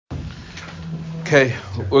Okay,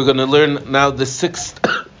 we're going to learn now the sixth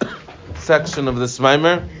section of this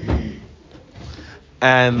mimer,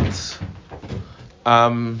 and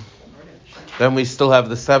then we still have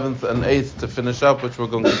the seventh and eighth to finish up, which we're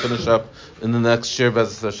going to finish up in the next year,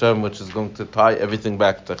 B'ezras Hashem, which is going to tie everything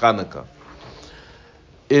back to Chanukah.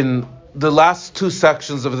 In the last two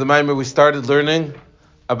sections of the mimer, we started learning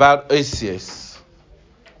about oisies,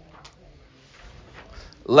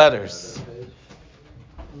 letters.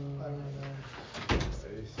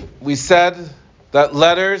 We said that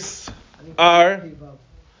letters are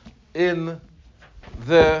in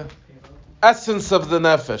the essence of the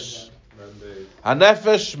nefesh.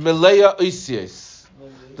 HaNefesh meleya oisies.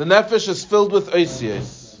 The nefesh is filled with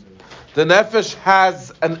oisies. The nefesh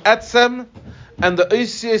has an etzem, and the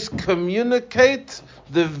oisies communicate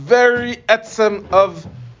the very etzem of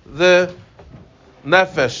the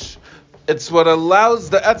nefesh. It's what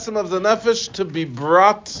allows the etzem of the nefesh to be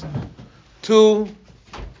brought to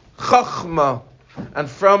Chachma, and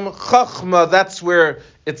from Chachma, that's where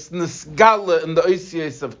it's nisgala in the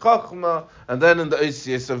oisies of Chachma, and then in the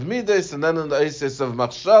oisies of Midas, and then in the oisies of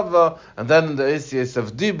Machshava, and then in the oisies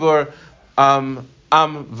of Dibur, v'am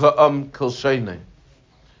kol sheinei.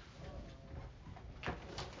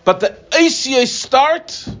 But the oisies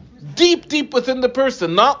start deep within the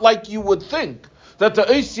person, not like you would think that the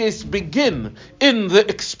oisies begin in the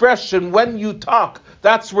expression when you talk.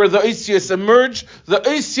 That's where the oisies emerge. The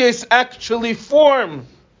oisies actually form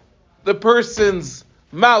the person's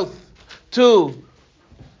mouth to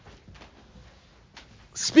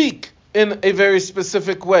speak in a very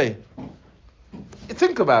specific way.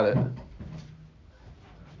 Think about it.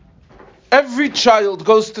 Every child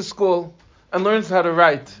goes to school and learns how to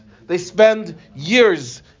write. They spend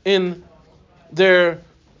years in their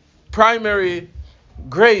primary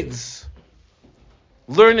grades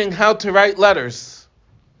learning how to write letters.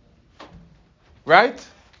 Right?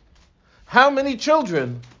 How many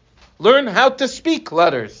children learn how to speak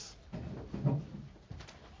letters?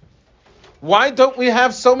 Why don't we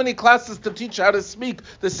have so many classes to teach how to speak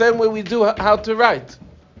the same way we do how to write?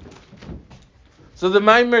 So the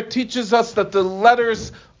Maimer teaches us that the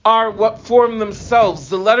letters are what form themselves.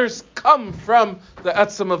 The letters come from the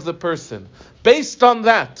etzem of the person. Based on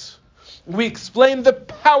that, we explain the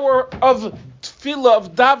power of tefillah,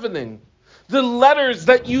 of davening. The letters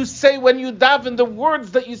that you say when you daven, the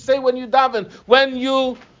words that you say when you daven, when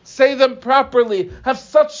you say them properly, have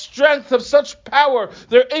such strength, have such power.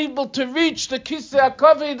 They're able to reach the Kisei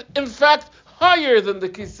HaKavod, in fact, higher than the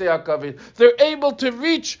Kisei HaKavod. They're able to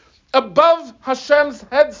reach above Hashem's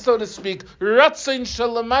head, so to speak, Ratzain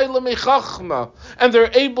Shalamayla Mechachma, and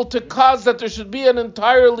they're able to cause that there should be an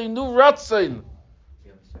entirely new Ratzain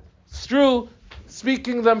through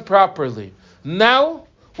speaking them properly. Now,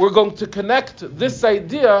 we're going to connect this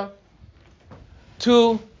idea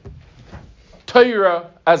to Torah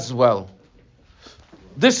as well.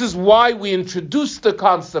 This is why we introduced the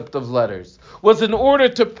concept of letters, was in order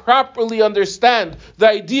to properly understand the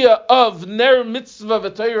idea of Ner Mitzvah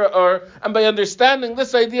V'Torah Or, and by understanding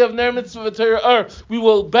this idea of Ner Mitzvah V'Torah Or, we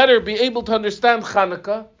will better be able to understand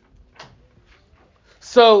Chanukah.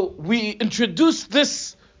 So we introduced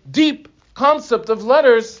this deep concept of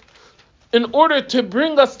letters in order to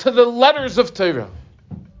bring us to the letters of Torah.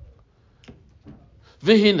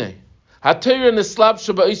 V'hinei. The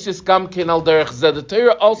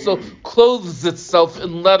Torah also clothes itself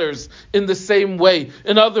in letters in the same way.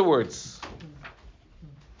 In other words,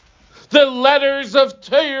 the letters of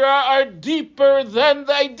Torah are deeper than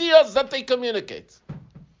the ideas that they communicate.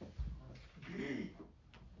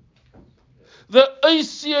 The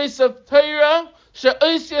oisies of Torah,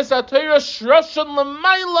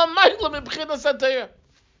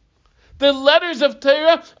 the letters of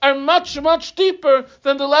Torah are much deeper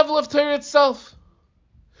than the level of Torah itself.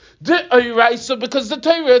 Because the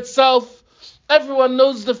Torah itself, everyone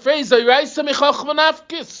knows the phrase, the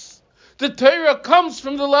Torah comes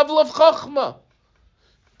from the level of Chachma.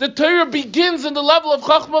 The Torah begins in the level of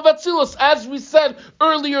Chachma Vatzilus. As we said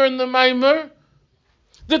earlier in the Maimer,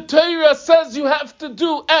 the Torah says you have to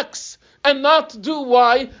do X and not do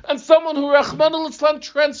Y, and someone who Rahman al-Islam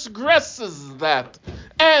transgresses that,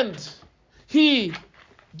 and he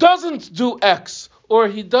doesn't do X, or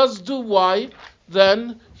he does do Y,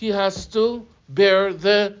 then he has to bear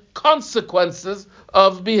the consequences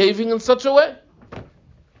of behaving in such a way.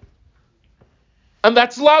 And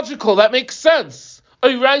that's logical, that makes sense.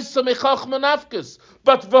 But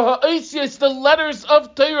the letters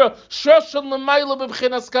of Torah,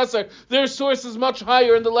 their source is much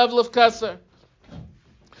higher in the level of Kasser.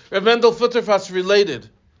 Rav Mendel Futterfass related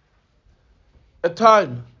a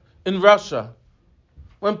time in Russia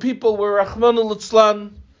when people were Rachmana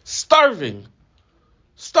litzlan starving.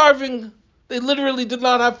 They literally did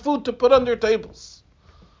not have food to put on their tables.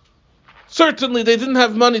 Certainly they didn't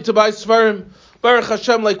have money to buy Svarim, Baruch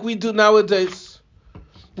Hashem, like we do nowadays,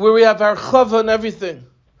 where we have our chava and everything.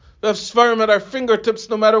 We have Svarim at our fingertips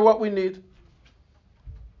no matter what we need.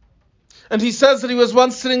 And he says that he was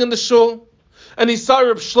once sitting in the shul, and he saw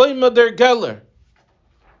Reb Shlomo der Geller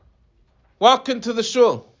walk into the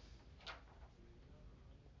shul.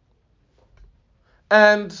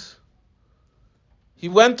 And he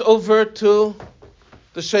went over to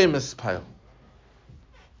the shemus pile.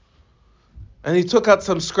 And he took out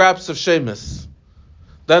some scraps of shemus.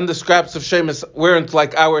 Then the scraps of shemus weren't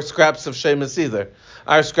like our scraps of shemus either.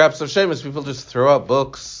 Our scraps of shemus, people just throw out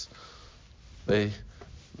books. They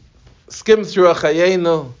skim through a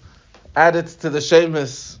chayenu, add it to the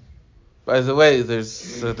shemus. By the way,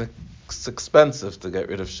 it's expensive to get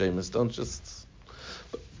rid of shemus. Don't just...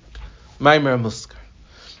 Maimer muskar.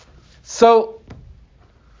 So,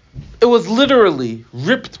 it was literally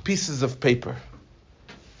ripped pieces of paper.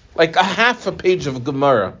 Like a half a page of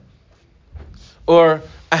Gemara. Or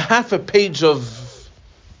a half a page of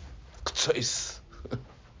K'tzois.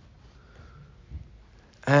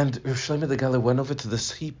 And Rav Shlomo the Geller went over to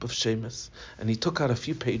this heap of shemus, and he took out a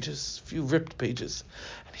few ripped pages,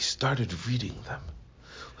 and he started reading them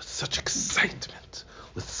with such excitement,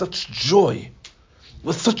 with such joy,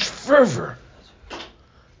 with such fervor.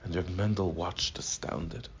 And Reb Mendel watched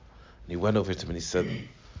astounded. And he went over to him and he said,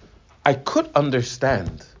 I could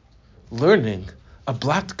understand learning a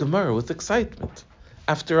Blat Gemara with excitement.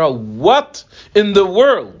 After all, what in the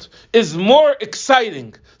world is more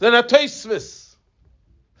exciting than a Tosfos?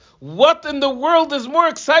 What in the world is more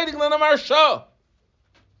exciting than a Marsha?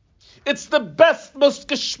 It's the best, most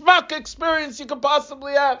geschmack experience you could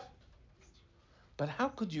possibly have. But how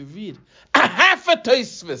could you read a half a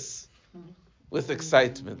Tosfos with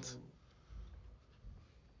excitement?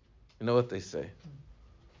 You know what they say?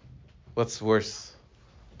 What's worse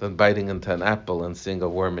than biting into an apple and seeing a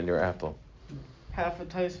worm in your apple? Half a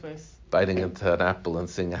Tosfos. Biting into an apple and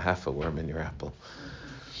seeing a half a worm in your apple.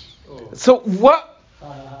 Oh. So what?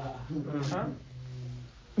 How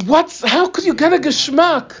could you get a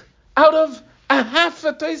geschmack out of a half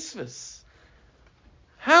a Tosfos?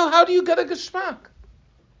 How do you get a geschmack?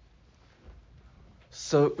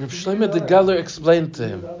 So Reb Shlomo the Geller explained to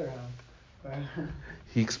him.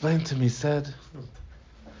 He explained to me, he said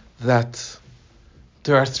that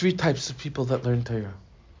there are 3 types of people that learn Torah.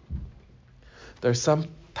 There are some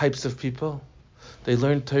types of people, they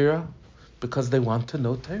learn Torah because they want to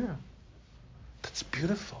know Torah. That's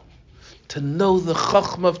beautiful. To know the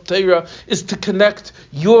Chachma of Torah is to connect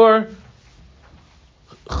your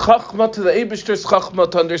Chachma to the Eibishter's Chachma,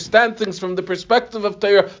 to understand things from the perspective of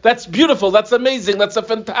Torah. That's beautiful, that's amazing, that's a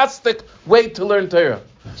fantastic way to learn Torah.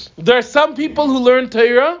 There are some people who learn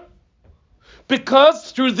Torah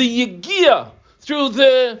because through the Yigiyah, through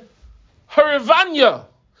the Haravanya,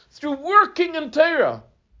 through working in Torah,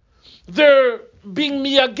 they're being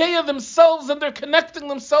miyageya themselves and they're connecting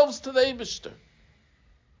themselves to the Eibishter.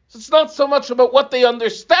 So it's not so much about what they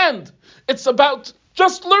understand, it's about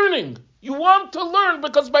just learning. You want to learn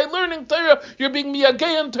because by learning Torah, you're being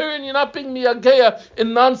miyageya in Torah and you're not being miyageya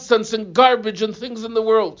in nonsense and garbage and things in the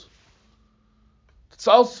world. It's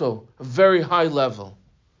also a very high level.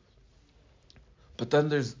 But then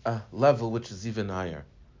there's a level which is even higher.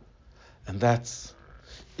 And that's,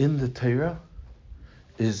 in the Torah,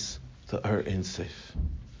 is the Or Ein Sof,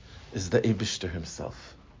 is the Eibishter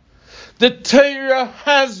himself. The Torah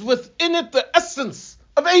has within it the essence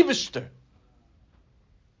of Eibishter.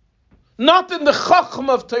 Not in the Chacham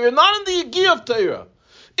of Torah, not in the Yigi of Torah.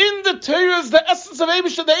 In the Torah is the essence of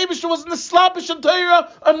Eibishter. The Eibishter was in the Slavish in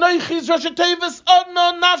Torah. Anoichis Rashatevis,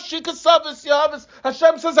 Ono Nafshi Kasavis Yavis.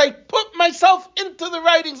 Hashem says, I put myself into the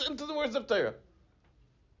writings, into the words of Torah.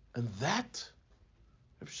 And that,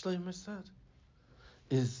 Reb Shlomo said,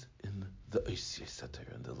 is in the Oisiyos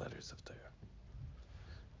Torah, in the letters of Torah.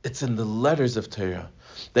 It's in the letters of Torah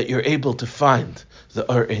that you're able to find the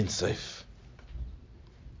Or Ein Sof.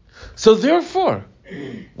 So therefore,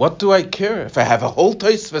 what do I care if I have a whole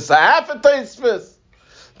Tosfos, a half a Tosfos?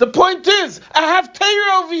 The point is, I have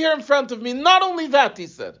Torah over here in front of me. Not only that, he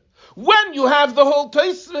said, when you have the whole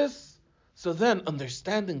Tosfos, so then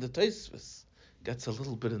understanding the Tosfos gets a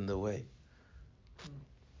little bit in the way.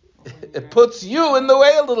 It puts you in the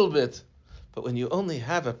way a little bit. But when you only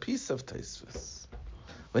have a piece of Tosfos,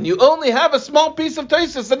 when you only have a small piece of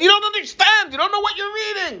Tosfos, then you don't understand, you don't know what you're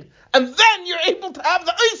reading. And then you're able to have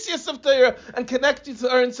the Oisiyos of Torah and connect you to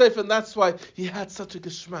Or Ein Sof, and that's why he had such a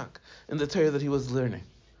geschmack in the Torah that he was learning.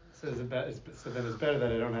 So then it's better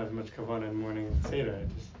that I don't have much kavanah in the morning and Seder.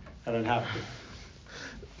 I don't have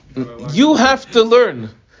to. You have to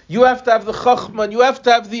learn. You have to have the chachma. You have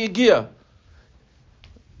to have the yigiyah.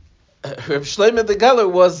 Reb Shlomo the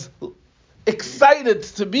Geller was excited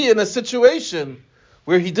to be in a situation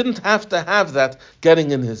where he didn't have to have that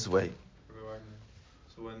getting in his way.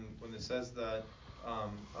 So when it says that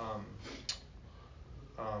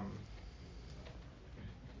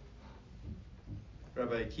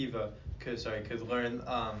Rabbi Akiva could learn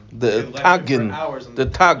the tagin, for hours on the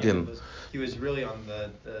tagin. He was really on the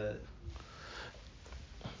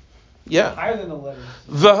yeah. Higher than the letters.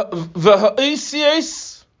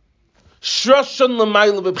 V'ha'isies shroshan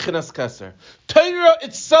l'mayla b'bchinas keser. Torah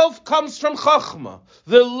itself comes from chachma.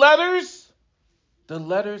 The letters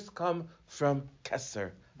come from keser,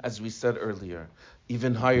 as we said earlier,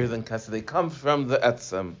 even higher than keser. They come from the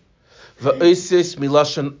etzem. V'ha'isies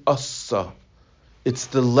milashon asa. It's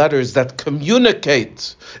the letters that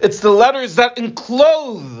communicate. It's the letters that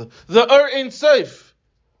enclose the Ein Sof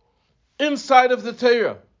inside of the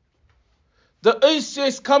Torah. The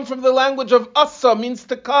Oisies come from the language of Asa, means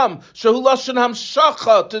to come. Shehu lashon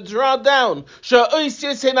hamshacha, to draw down.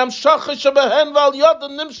 She'oisies hein hamshacha shebehen val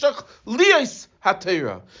yodin nimshach liyos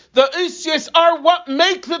haTorah. The Oisies are what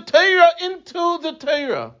make the Torah into the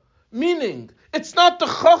Torah. Meaning, it's not the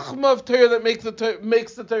chachma of Torah that makes the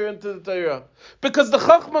Torah into the Torah. Because the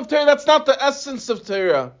chachma of Torah, that's not the essence of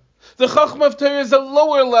Torah. The chachma of Torah is a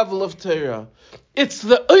lower level of Torah. It's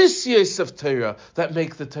the oisies of Torah that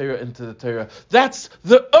make the Torah into the Torah. That's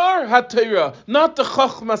the HaTorah, not the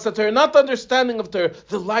chachmas of Torah, not the understanding of Torah,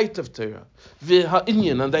 the light of Torah.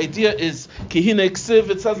 V'ha'inyan, and the idea is, kihine ksiv,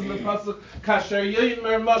 it says in the pasuk, kasher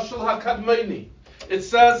yomer mashal hakadmoni. It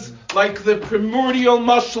says, like the primordial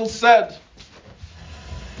mashal said.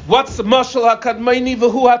 What's the mashal hakadmoni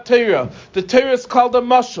v'hu HaTorah? The Torah is called a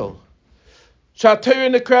mashal. Why is the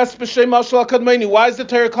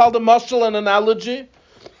Torah called a mashal, an analogy?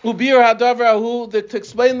 To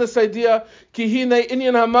explain this idea, the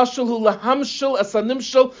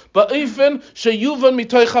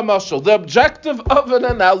objective of an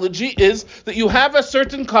analogy is that you have a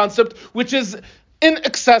certain concept which is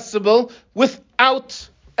inaccessible without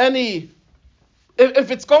any. If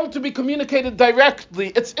it's going to be communicated directly,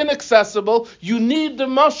 it's inaccessible. You need the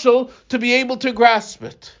mashal to be able to grasp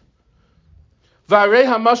it. Now, the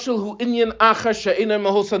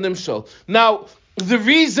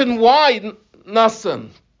reason why, Nasan,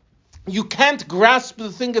 you can't grasp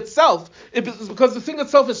the thing itself is because the thing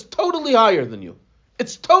itself is totally higher than you.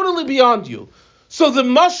 It's totally beyond you. So the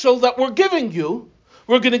mashal that we're giving you,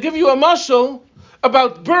 we're going to give you a mashal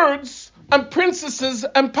about birds and princesses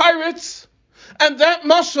and pirates, and that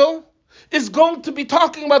mashal is going to be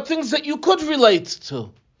talking about things that you could relate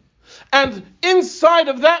to. And inside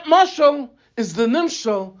of that mashal is the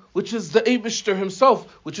nimshal, which is the Eibishter himself,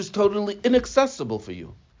 which is totally inaccessible for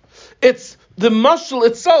you. It's the mashal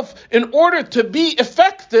itself, in order to be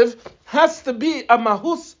effective, has to be a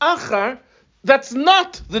mahus achar that's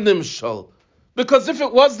not the nimshal. Because if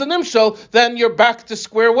it was the nimshal, then you're back to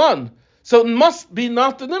square one. So it must be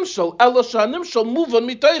not the nimshal. Elasha nimshal muvan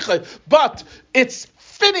mitaychay. But it's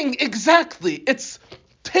fitting exactly. It's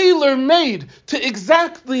tailor-made to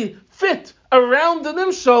exactly fit around the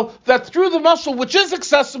nimshal, that through the mashal, which is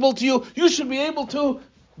accessible to you, you should be able to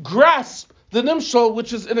grasp the nimshal,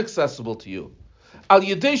 which is inaccessible to you. Al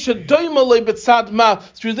yedesha doimale b'tzad ma,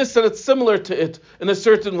 through this that it's similar to it in a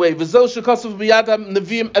certain way. V'zel shekasav b'yad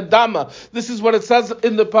ha-neviim adama. This is what it says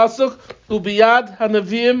in the pasuk, u'biyad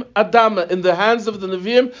ha-neviim adama. In the hands of the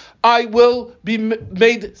neviim, I will be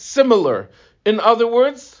made similar. In other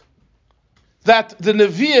words, that the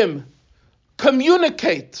neviim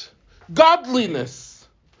communicate godliness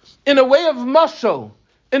in a way of mashal,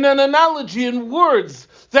 in an analogy, in words,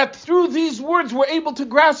 that through these words we're able to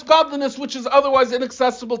grasp godliness which is otherwise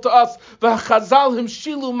inaccessible to us.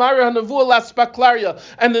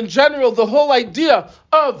 And in general, the whole idea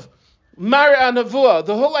of Mara Nevuah,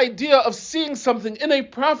 the whole idea of seeing something in a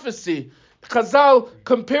prophecy, Chazal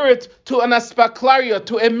compare it to an aspaklaria,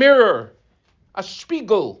 to a mirror, a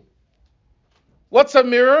spiegel. What's a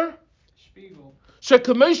mirror? Spiegel. Just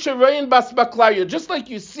like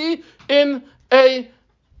you see in a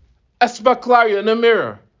aspaklaria, in a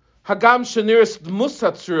mirror. Hagam sheniris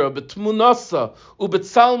musatzura betmunasa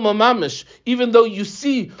ubetzalma mamish. Even though you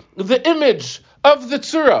see the image of the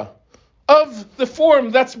tzura, of the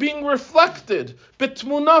form that's being reflected,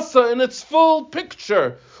 betmunasa, in its full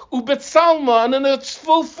picture, ubetzalma, and in its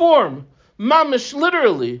full form. Mamish,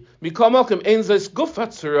 literally.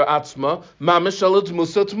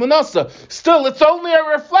 Still, it's only a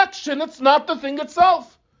reflection, it's not the thing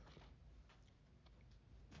itself.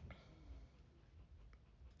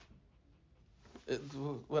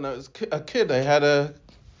 when I was a kid, I had a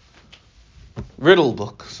riddle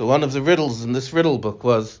book. So one of the riddles in this riddle book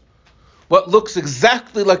was, what looks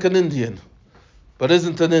exactly like an Indian, but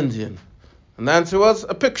isn't an Indian? And the answer was,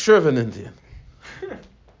 a picture of an Indian.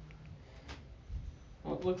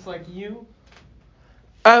 What looks like you?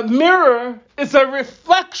 A mirror is a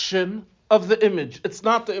reflection of the image. It's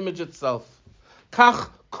not the image itself. Kach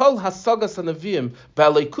kol hasagas hanavim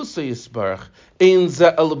ba'aleikusa yisbarach ein ze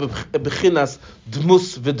el bechinas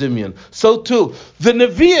dmus v'dimyon. So too, the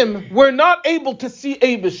Nevi'im were not able to see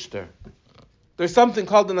Eibishter. There's something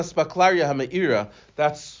called an aspaklaria ha'me'ira.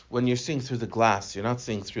 That's when you're seeing through the glass. You're not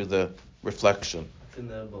seeing through the reflection. It's in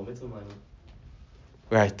the Bar Mitzvah Maimon.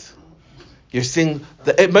 Right. You're seeing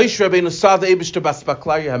the Moshe Rabbeinu saw the Eibishter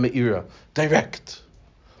baspaklaria ha'me'ira, direct.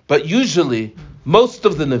 But usually, most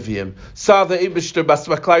of the Nevi'im saw the Eibishter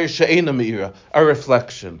baspaklaria she'ena me'ira, a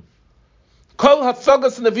reflection. Kol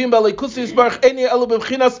hatzagas Nevi'im b'aleikusi yisbarach eni elu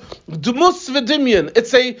b'bchinas dmus v'dimyon.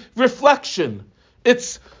 It's a reflection.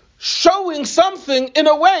 It's showing something in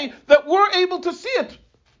a way that we're able to see it.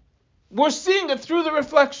 We're seeing it through the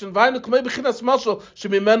reflection. Like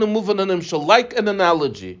an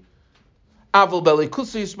analogy. With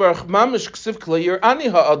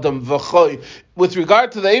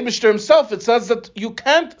regard to the Eibishter himself, it says that you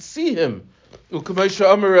can't see him. This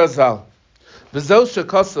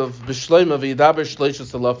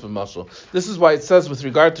is why it says with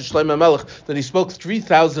regard to Shlomo Melech that he spoke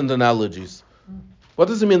 3,000 analogies. What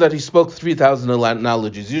does it mean that he spoke 3,000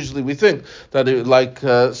 analogies? Usually we think that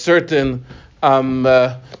certain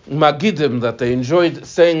Magidim, that they enjoyed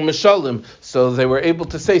saying Mishalim, so they were able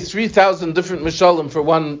to say 3,000 different Mishalim for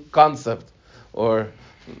one concept. Or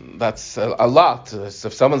that's a lot. So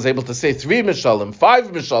if someone's able to say 3 Mishalim,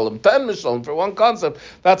 5 Mishalim, 10 Mishalim for one concept,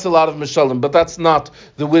 that's a lot of Mishalim. But that's not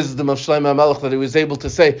the wisdom of Shlomo Melech, that he was able to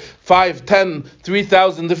say 5, 10,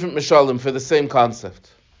 3,000 different Mishalim for the same concept.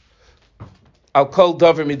 I'll call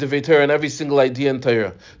davar midivei Torah, and every single idea in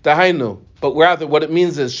Torah. Dahainu, but rather what it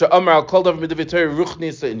means is she'amar I'll call davar midivei Torah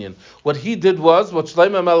ruchni seinyan. What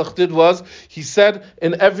Shlomo Melech did was, he said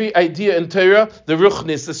in every idea in Torah, the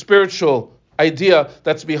ruchnis, the spiritual idea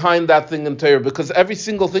that's behind that thing in Torah, because every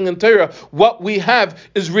single thing in Torah, what we have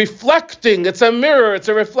is reflecting. It's a mirror. It's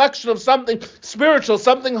a reflection of something spiritual,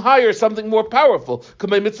 something higher, something more powerful.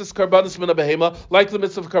 Like the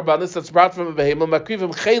mitzvah of karbanis that's brought from a behema,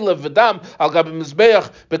 makrivim chaylev v'dam al gabi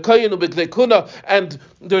mizbeach bekoyin u'b'gnei kuna, and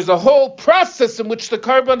there's a whole process in which the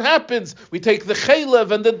karban happens. We take the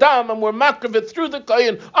chaylev and the dam and we're makriv it through the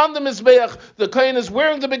koyin on the mizbeach. The koyin is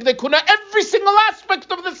wearing the b'gnei kuna. Every single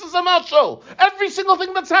aspect of this is a mashal. Every single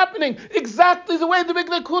thing that's happening, exactly the way the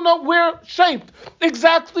B'gnei Kuna were shaped,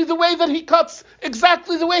 exactly the way that he cuts,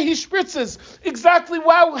 exactly the way he spritzes, exactly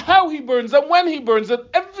how he burns and when he burns it,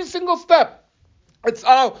 every single step. It's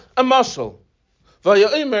all a mashal.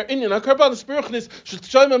 Shlomo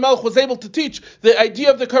Melech was able to teach the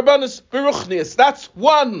idea of the karbanis beruchnius. That's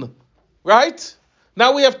one, right?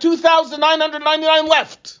 Now we have 2,999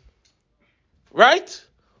 left, right?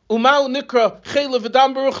 Umau nikra chaylev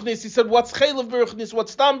v'dam beruchnis. He said, what's chaylev beruchnis?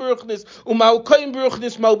 What's dam beruchnis? Umau koyin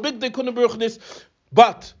beruchnis. Mau bigdei kuna beruchnis.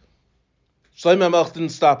 But Shlomo Melech didn't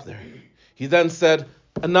stop there. He then said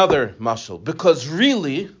another mashal, because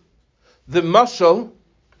really the mashal,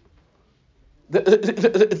 the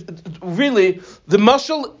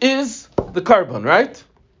mashal is the karban, right?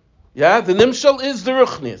 Yeah, the nimshal is the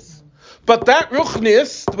ruchnis. But that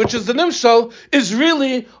ruchnis, which is the nimshal, is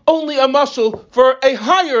really only a mashal for a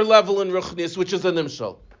higher level in ruchnis, which is a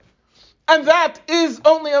nimshal. And that is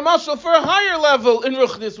only a mashal for a higher level in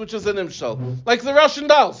ruchnis, which is a nimshal. Like the Russian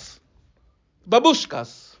dolls,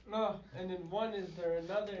 babushkas. No, and in one is there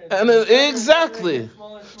another. And exactly.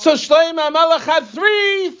 So Shlomo Melech had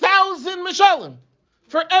 3,000 mishalim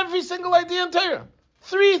for every single idea in Torah.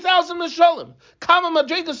 3,000 mishalim. Kama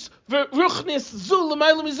madregas ruchnis zu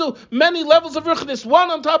l'mayla mizu. Many levels of ruchnis,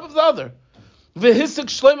 one on top of the other. V'hisik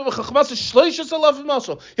shleima v'chachmas shleishas alaf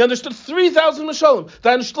mashal. He understood 3,000 mishalim.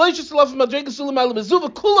 That shleishas alaf madregas zu l'mayla mizu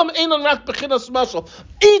v'kulam einon rak bechinas mashal.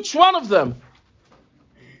 Each one of them,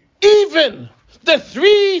 even the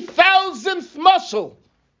 3,000th mashal,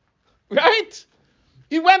 right?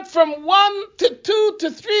 He went from 1 to 2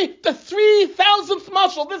 to 3, the 3,000th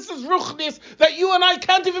mashal. This is ruchnis that you and I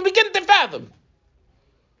can't even begin to fathom.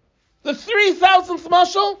 The 3,000th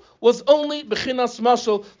mashal was only bechinas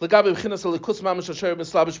mashal legabe bechinas alikus mamash asher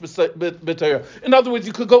mislabish b'Torah. In other words,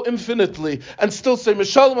 you could go infinitely and still say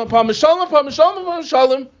mishalim upon mishalim upon mishalim upon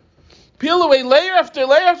mishalim, peel away layer after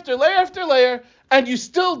layer after layer after layer, and you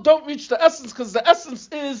still don't reach the essence, because the essence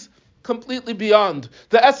is completely beyond.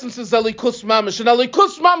 The essence is Elikus Mamish, and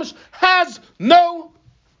Elikus Mamish has no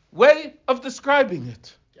way of describing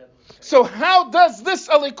it. So how does this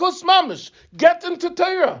Elikus Mamish get into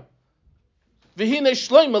Torah? V'hinei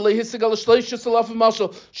Shlomo lehisig al shleishes alafim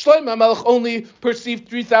mashal. Shlomo HaMelech only perceived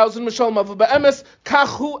 3,000 mashal mavu be'emes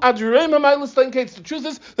kachu adrei mamaylis tenkates. The truth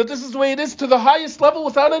is that this is the way it is to the highest level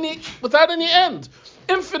without any end,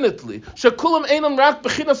 infinitely. Shakulam einam rak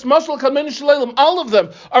bechinas mashal kamenu shleilim. All of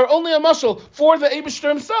them are only a mashal for the Eibishter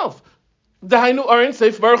himself. Dahainu arin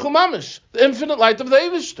seif baruch hu mamish, the infinite light of the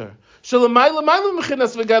Eibishter. Shalamayla mayla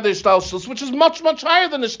bechinas v'gadei shtalshlus, which is much higher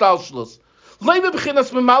than the shtalshlus. Not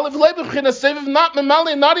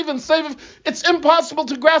memali, not even seviv. It's impossible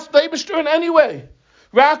to grasp the Eibishter in any way.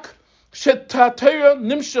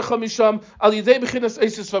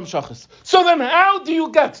 So then how do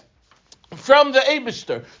you get from the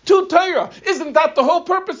Eibishter to Torah? Isn't that the whole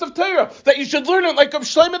purpose of Torah? That you should learn it like of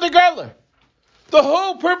Shlomo the Galer. The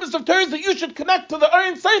whole purpose of Torah is that you should connect to the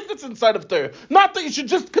Ayin Seif that's inside of Torah. Not that you should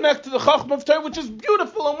just connect to the Chachma of Torah, which is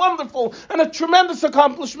beautiful and wonderful and a tremendous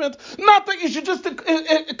accomplishment. Not that you should just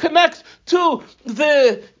connect to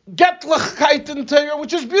the Getlachkeit in Torah,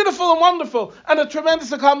 which is beautiful and wonderful and a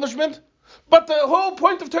tremendous accomplishment. But the whole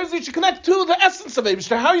point of Torah is that you should connect to the essence of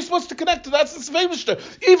Eibishter. How are you supposed to connect to the essence of Eibishter?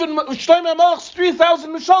 Even Shlomo HaMelech's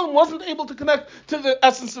 3,000 Mishalim wasn't able to connect to the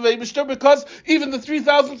essence of Eibishter because even the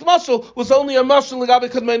 3,000th mashal was only a mashal l'gabe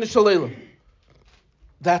kadmein shaleilim.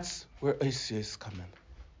 That's where Oisius come in.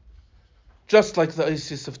 Just like the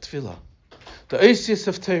Oisius of Tefillah. The Oisius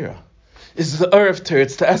of Torah is the of Torah.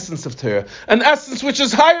 It's the essence of Torah. An essence which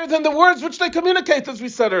is higher than the words which they communicate, as we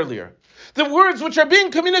said earlier. The words which are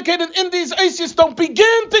being communicated in these Oisius don't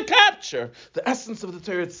begin to capture the essence of the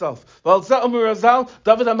Torah itself. David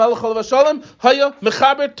HaMelech alav hashalom haya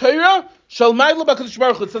mechaber Torah shel ma'ila b'Kadosh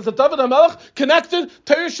Baruch Hu. It says that David HaMelech connected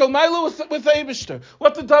Torah shel ma'ila with the Eibishter.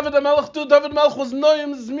 What did David HaMelech do? David HaMelech was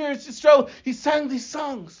Noyim Zmir Yisrael. He sang these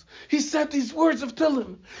songs. He said these words of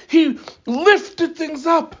Tehillim. He lifted things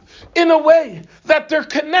up in a way that they're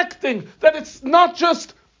connecting, that it's not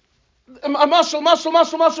just a mashal.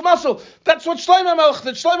 That's what Shlomo HaMelech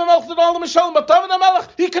did. Shlomo HaMelech did all the mishalim, but David HaMelech,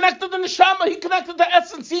 he connected the neshama, he connected the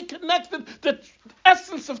essence, he connected the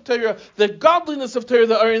essence of Torah, the godliness of Torah,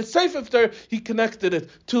 the Ayin Seif of Torah, he connected it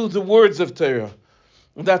to the words of Torah.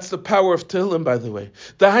 And that's the power of Tehillim, by the way.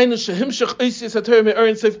 David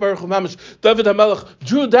HaMelech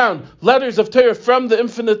drew down letters of Torah from the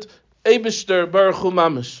infinite Eibishter Baruch Hu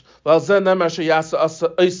Mamish.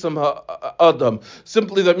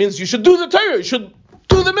 Simply that means you should do the Torah, you should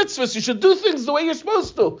do the mitzvahs, you should do things the way you're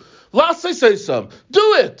supposed to. Do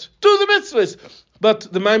it, do the mitzvahs. But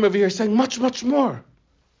the Maimon over here is saying much more.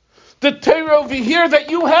 The Torah over here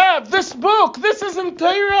that you have, this book, this isn't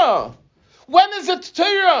Torah. When is it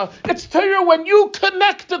Torah? It's Torah when you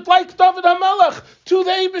connect it like David HaMelech to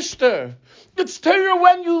the Eibishter. It's Torah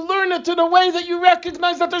when you learn it in a way that you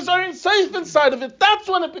recognize that there's Ayin Seif inside of it. That's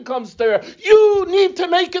when it becomes Torah. You need to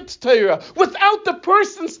make it Torah. Without the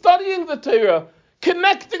person studying the Torah,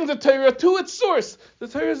 connecting the Torah to its source, the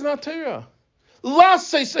Torah is not Torah. You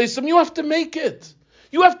have to make it.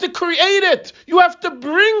 You have to create it. You have to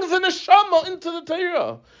bring the neshama into the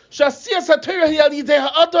Torah. Shasiyas ha-Torah hi al yidei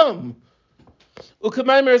ha'adam.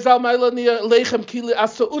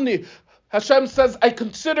 Hashem says, I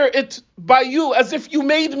consider it by you as if you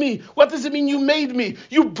made me. What does it mean you made me?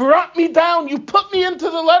 You brought me down. You put me into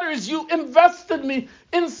the letters. You invested me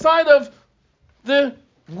inside of the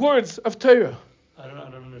words of Torah. I don't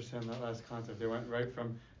understand that last concept. They went right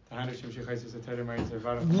from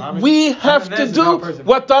we have to do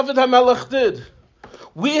what David HaMelech did.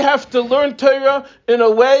 We have to learn Torah in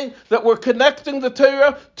a way that we're connecting the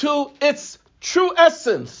Torah to its true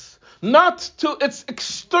essence, not to its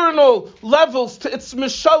external levels, to its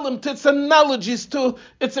mishalim, to its analogies, to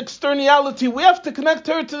its externality. We have to connect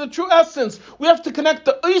Torah to the true essence. We have to connect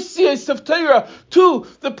the oisies of Torah to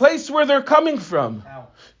the place where they're coming from. How?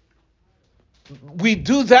 We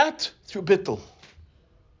do that through bittul.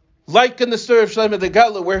 Like in the story of Shlomo the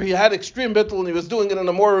Galer, where he had extreme bittul and he was doing it in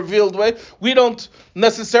a more revealed way, we don't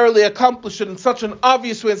necessarily accomplish it in such an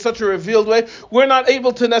obvious way, in such a revealed way. We're not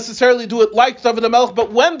able to necessarily do it like David HaMelech,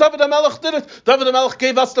 but when David HaMelech did it, David HaMelech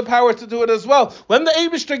gave us the power to do it as well. When the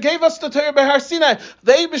Eibishter gave us the Torah Behar Sinai,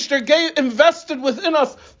 the Eibishter invested within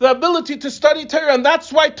us the ability to study Torah, and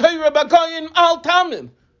that's why Torah B'Goyim Al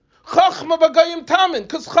Tamin. Chachma b'Goyim Tamin,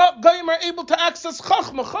 because Goyim are able to access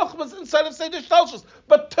Chachma. Chachma is inside of Seder Shtalshus.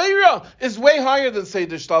 But Torah is way higher than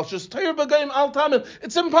Seder Shtalshus. Torah b'Goyim Al Tamin.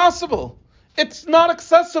 It's impossible. It's not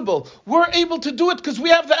accessible. We're able to do it because we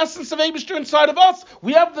have the essence of Eibishter inside of us.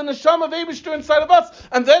 We have the neshama of Eibishter inside of us.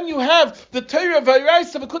 And then you have the Torah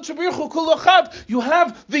v'Yiraisa v'Kudsha B'Ruchu Kul Echad. You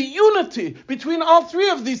have the unity between all three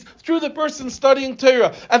of these through the person studying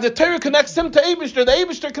Torah. And the Torah connects him to Eibishter. The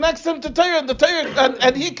Eibishter connects him to Torah. And the Torah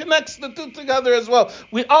and he connects the two together as well.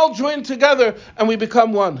 We all join together and we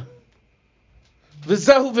become one.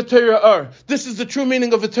 V'zehu v'Torah ar. This is the true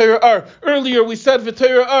meaning of v'Torah ar. Earlier we said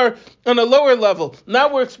v'Torah ar on a lower level.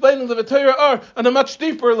 Now we're explaining the v'Torah ar on a much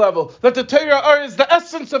deeper level. That the Torah ar is the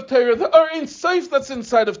essence of Torah, the ar ein sof that's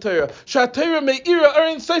inside of Torah. Sha'Torah me'ira ar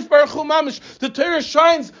ein sof baruchu mamish. The Torah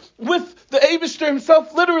shines with the Eibishter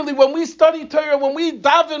himself. Literally, when we study Torah, when we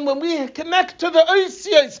daven, when we connect to the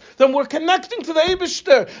Oisiyos, then we're connecting to the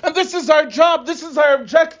Eibishter. And this is our job. This is our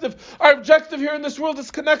objective. Our objective here in this world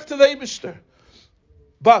is connect to the Eibishter.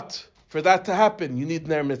 But for that to happen, you need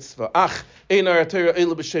Ner Mitzvah. Ach, ein ar Torah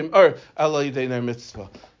ela b'shem ar, ela yidei Ner Mitzvah.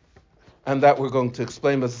 And that we're going to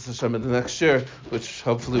explain B'ezras Hashem in the next year, which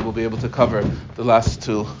hopefully we'll be able to cover the last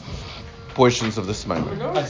two portions of this matter.